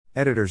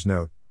Editor's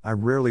note: I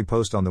rarely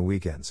post on the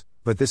weekends,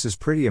 but this is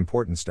pretty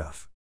important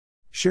stuff.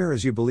 Share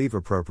as you believe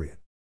appropriate.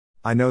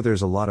 I know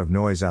there's a lot of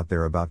noise out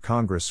there about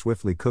Congress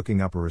swiftly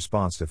cooking up a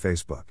response to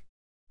Facebook.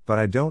 But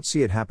I don't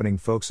see it happening,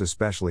 folks,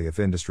 especially if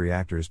industry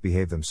actors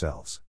behave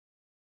themselves.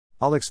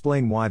 I'll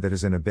explain why that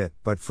is in a bit,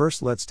 but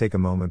first let's take a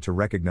moment to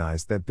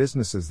recognize that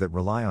businesses that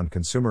rely on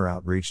consumer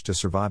outreach to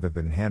survive have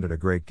been handed a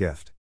great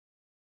gift.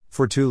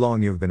 For too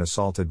long you've been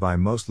assaulted by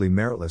mostly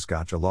meritless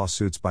gotcha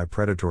lawsuits by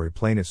predatory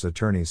plaintiffs'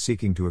 attorneys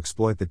seeking to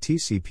exploit the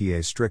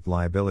TCPA's strict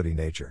liability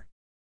nature.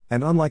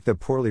 And unlike the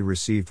poorly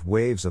received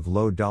waves of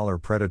low-dollar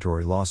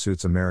predatory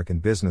lawsuits American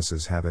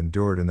businesses have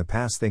endured in the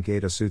past, think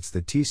ADA suits,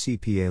 the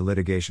TCPA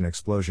litigation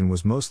explosion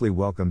was mostly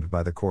welcomed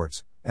by the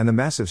courts, and the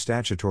massive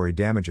statutory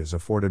damages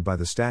afforded by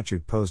the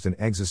statute posed an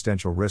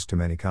existential risk to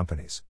many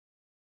companies.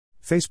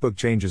 Facebook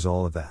changes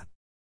all of that.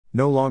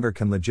 No longer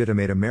can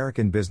legitimate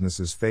American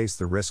businesses face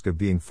the risk of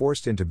being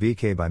forced into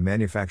BK by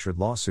manufactured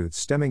lawsuits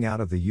stemming out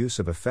of the use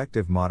of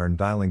effective modern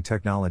dialing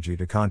technology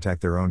to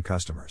contact their own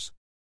customers.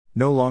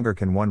 No longer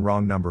can one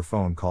wrong number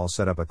phone call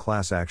set up a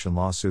class action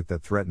lawsuit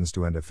that threatens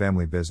to end a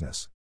family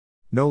business.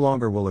 No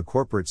longer will a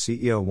corporate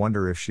CEO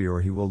wonder if she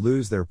or he will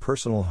lose their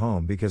personal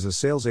home because a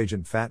sales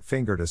agent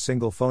fat-fingered a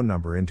single phone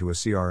number into a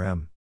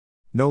CRM.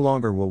 No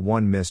longer will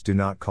one missed do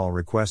not call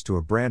request to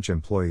a branch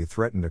employee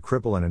threaten to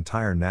cripple an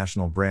entire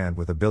national brand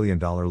with a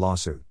billion-dollar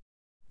lawsuit.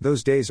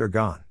 Those days are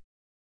gone.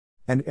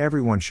 And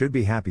everyone should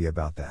be happy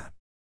about that.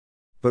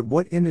 But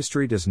what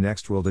industry does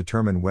next will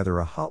determine whether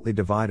a hotly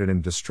divided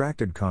and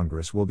distracted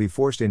Congress will be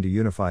forced into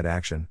unified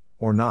action,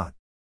 or not.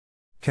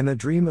 Can the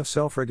dream of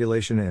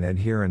self-regulation and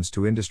adherence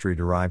to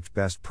industry-derived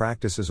best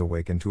practices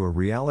awaken to a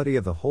reality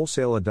of the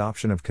wholesale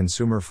adoption of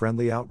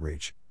consumer-friendly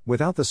outreach,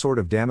 without the sword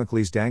of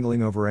Damocles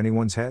dangling over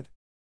anyone's head?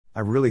 I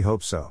really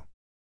hope so.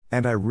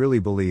 And I really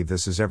believe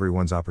this is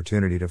everyone's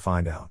opportunity to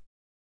find out.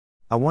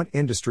 I want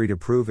industry to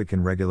prove it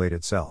can regulate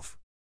itself.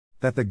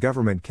 That the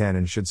government can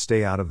and should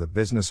stay out of the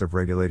business of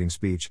regulating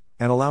speech,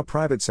 and allow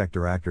private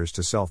sector actors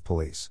to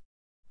self-police.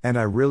 And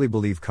I really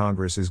believe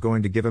Congress is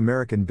going to give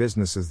American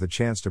businesses the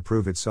chance to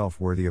prove itself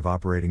worthy of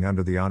operating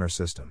under the honor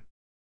system.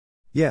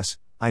 Yes,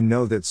 I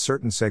know that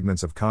certain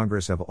segments of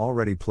Congress have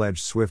already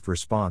pledged swift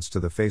response to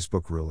the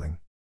Facebook ruling.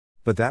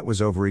 But that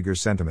was overeager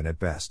sentiment at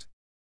best.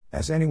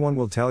 As anyone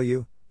will tell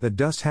you, the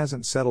dust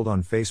hasn't settled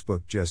on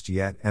Facebook just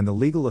yet, and the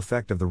legal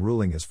effect of the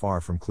ruling is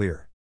far from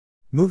clear.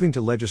 Moving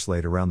to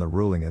legislate around the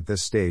ruling at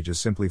this stage is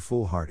simply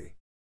foolhardy.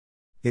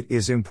 It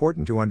is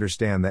important to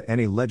understand that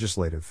any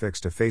legislative fix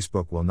to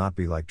Facebook will not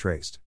be like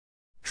Traced.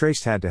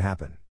 Traced had to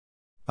happen.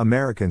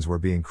 Americans were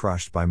being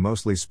crushed by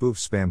mostly spoofed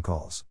spam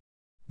calls.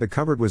 The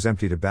cupboard was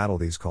empty to battle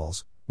these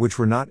calls, which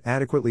were not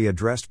adequately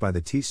addressed by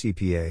the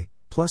TCPA,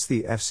 plus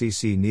the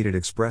FCC needed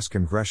express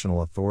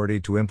congressional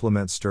authority to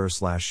implement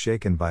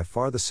stir/shake, and by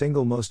far the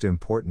single most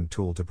important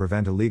tool to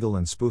prevent illegal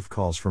and spoofed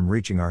calls from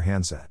reaching our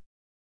handset.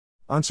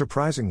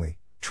 Unsurprisingly,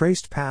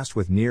 Traced passed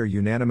with near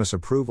unanimous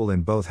approval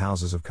in both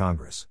houses of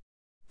Congress.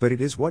 But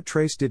it is what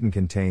Traced didn't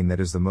contain that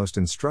is the most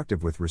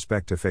instructive with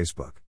respect to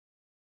Facebook.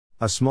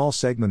 A small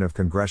segment of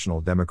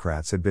congressional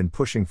Democrats had been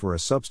pushing for a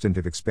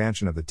substantive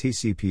expansion of the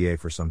TCPA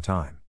for some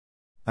time.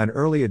 An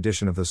early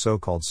edition of the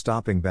so-called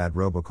Stopping Bad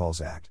Robocalls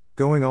Act,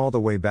 going all the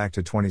way back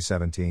to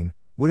 2017,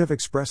 would have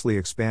expressly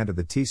expanded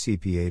the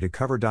TCPA to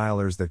cover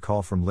dialers that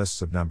call from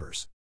lists of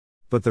numbers.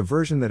 But the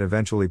version that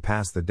eventually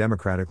passed the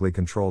democratically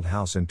controlled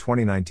House in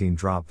 2019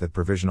 dropped that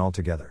provision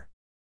altogether.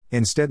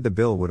 Instead, the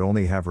bill would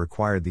only have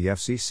required the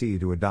FCC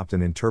to adopt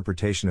an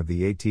interpretation of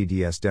the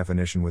ATDS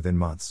definition within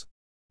months.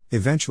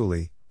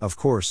 Eventually, of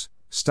course,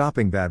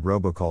 Stopping Bad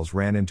Robocalls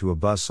ran into a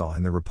buzzsaw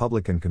in the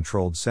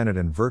Republican-controlled Senate,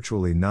 and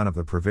virtually none of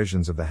the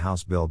provisions of the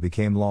House bill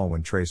became law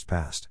when Traced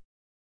passed.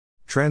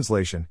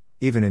 Translation: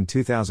 even in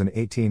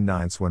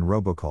 2018-19, when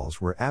robocalls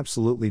were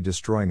absolutely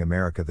destroying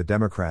America, the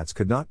Democrats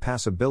could not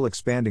pass a bill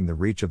expanding the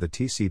reach of the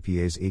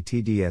TCPA's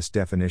ATDS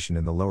definition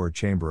in the lower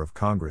chamber of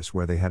Congress,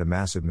 where they had a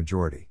massive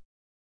majority.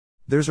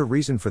 There's a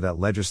reason for that.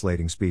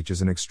 Legislating speech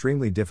is an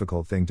extremely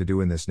difficult thing to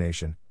do in this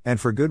nation, and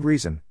for good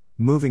reason.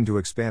 Moving to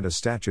expand a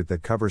statute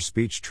that covers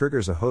speech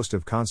triggers a host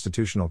of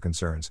constitutional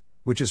concerns,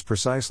 which is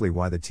precisely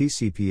why the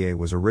TCPA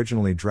was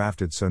originally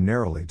drafted so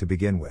narrowly to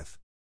begin with.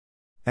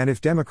 And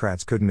if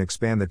Democrats couldn't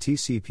expand the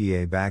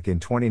TCPA back in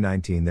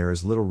 2019, there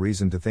is little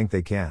reason to think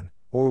they can,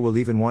 or will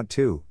even want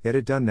to, get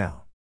it done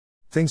now.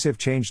 Things have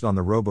changed on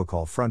the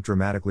robocall front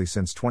dramatically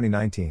since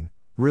 2019,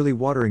 really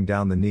watering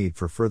down the need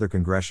for further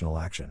congressional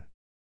action.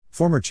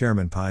 Former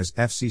Chairman Pai's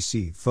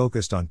FCC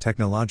focused on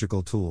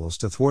technological tools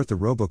to thwart the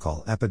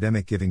robocall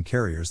epidemic, giving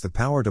carriers the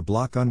power to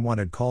block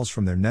unwanted calls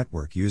from their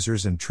network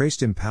users, and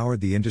Traced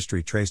empowered the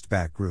industry Traced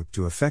Back Group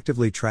to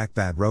effectively track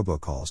bad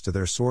robocalls to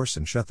their source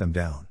and shut them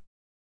down.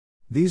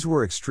 These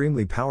were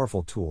extremely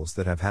powerful tools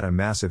that have had a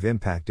massive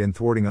impact in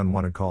thwarting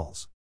unwanted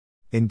calls.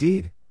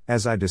 Indeed,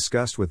 as I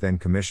discussed with then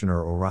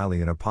Commissioner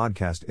O'Reilly in a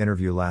podcast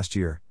interview last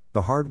year,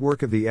 the hard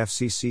work of the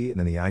FCC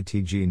and the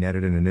ITG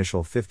netted an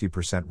initial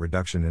 50%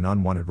 reduction in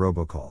unwanted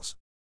robocalls.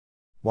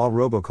 While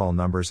robocall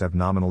numbers have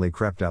nominally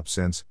crept up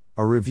since, a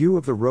A review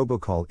of the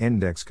robocall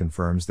index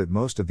confirms that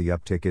most of the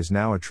uptick is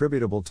now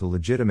attributable to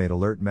legitimate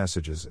alert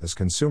messages as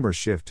consumers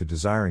shift to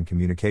desiring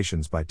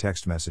communications by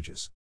text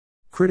messages.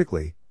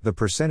 Critically, the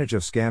percentage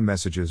of scam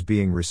messages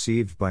being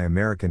received by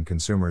American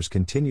consumers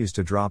continues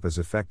to drop as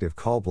effective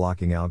call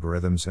blocking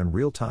algorithms and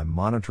real-time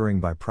monitoring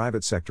by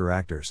private sector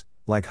actors,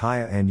 like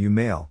Hiya and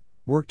YouMail,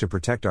 work to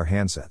protect our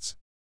handsets.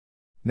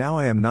 Now,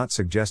 I am not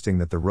suggesting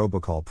that the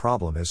robocall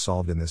problem is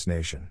solved in this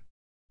nation.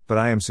 But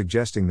I am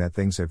suggesting that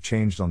things have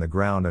changed on the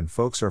ground and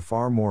folks are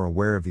far more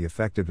aware of the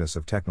effectiveness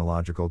of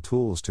technological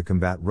tools to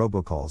combat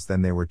robocalls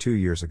than they were 2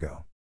 years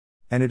ago.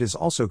 And it is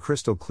also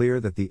crystal clear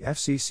that the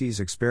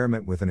FCC's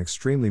experiment with an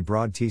extremely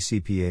broad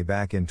TCPA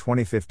back in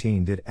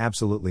 2015 did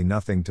absolutely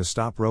nothing to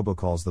stop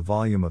robocalls. The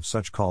volume of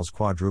such calls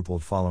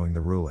quadrupled following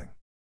the ruling.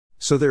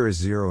 So there is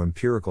zero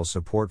empirical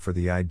support for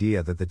the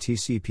idea that the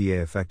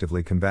TCPA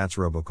effectively combats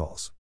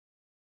robocalls.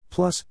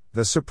 Plus,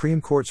 the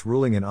Supreme Court's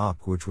ruling in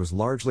Opp, which was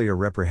largely a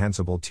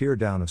reprehensible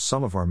teardown of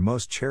some of our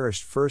most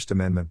cherished First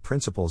Amendment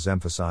principles,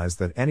 emphasized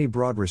that any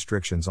broad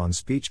restrictions on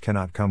speech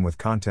cannot come with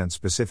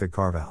content-specific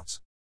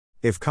carve-outs.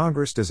 If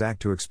Congress does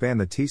act to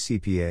expand the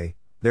TCPA,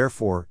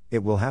 therefore,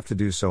 it will have to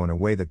do so in a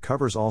way that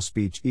covers all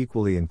speech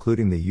equally,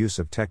 including the use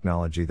of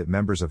technology that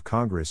members of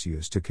Congress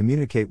use to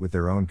communicate with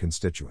their own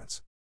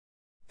constituents.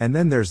 And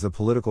then there's the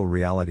political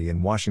reality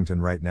in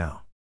Washington right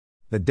now.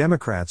 The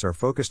Democrats are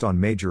focused on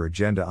major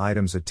agenda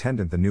items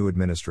attendant the new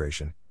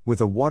administration,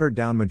 with a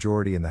watered-down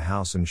majority in the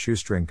House and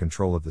shoestring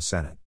control of the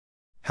Senate.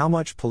 How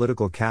much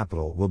political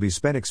capital will be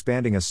spent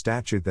expanding a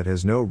statute that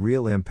has no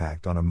real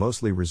impact on a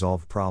mostly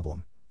resolved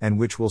problem, and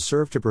which will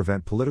serve to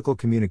prevent political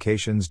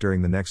communications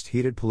during the next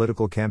heated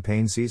political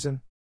campaign season?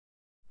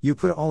 You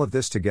put all of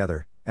this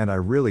together, and I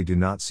really do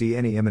not see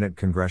any imminent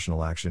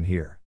congressional action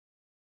here.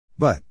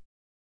 But,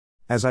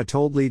 as I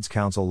told Leeds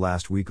Counsel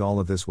last week, all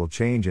of this will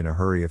change in a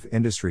hurry if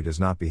industry does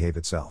not behave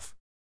itself.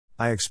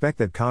 I expect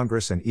that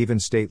Congress and even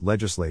state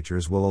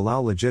legislatures will allow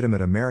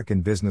legitimate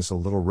American business a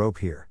little rope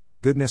here.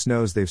 Goodness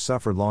knows they've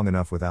suffered long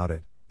enough without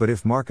it. But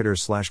if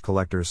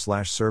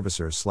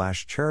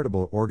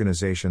marketers/collectors/servicers/charitable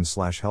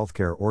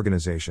organizations/healthcare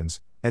organizations,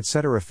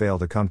 etc. fail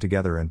to come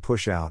together and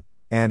push out,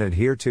 and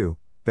adhere to,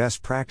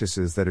 best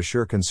practices that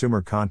assure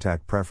consumer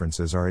contact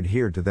preferences are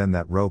adhered to, then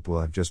that rope will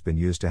have just been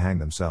used to hang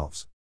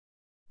themselves.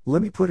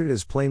 Let me put it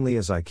as plainly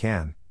as I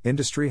can,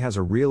 industry has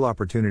a real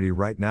opportunity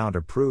right now to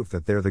prove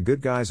that they're the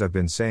good guys I've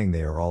been saying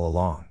they are all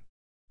along.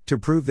 To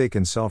prove they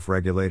can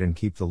self-regulate and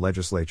keep the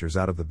legislatures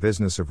out of the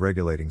business of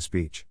regulating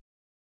speech.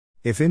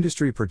 If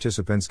industry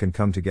participants can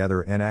come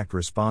together and act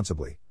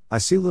responsibly, I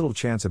see little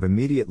chance of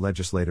immediate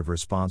legislative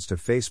response to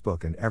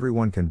Facebook and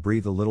everyone can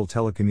breathe a little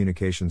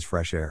telecommunications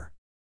fresh air.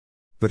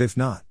 But if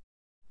not,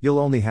 you'll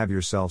only have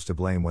yourselves to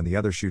blame when the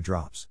other shoe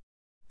drops.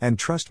 And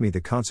trust me,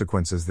 the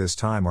consequences this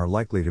time are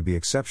likely to be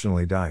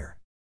exceptionally dire.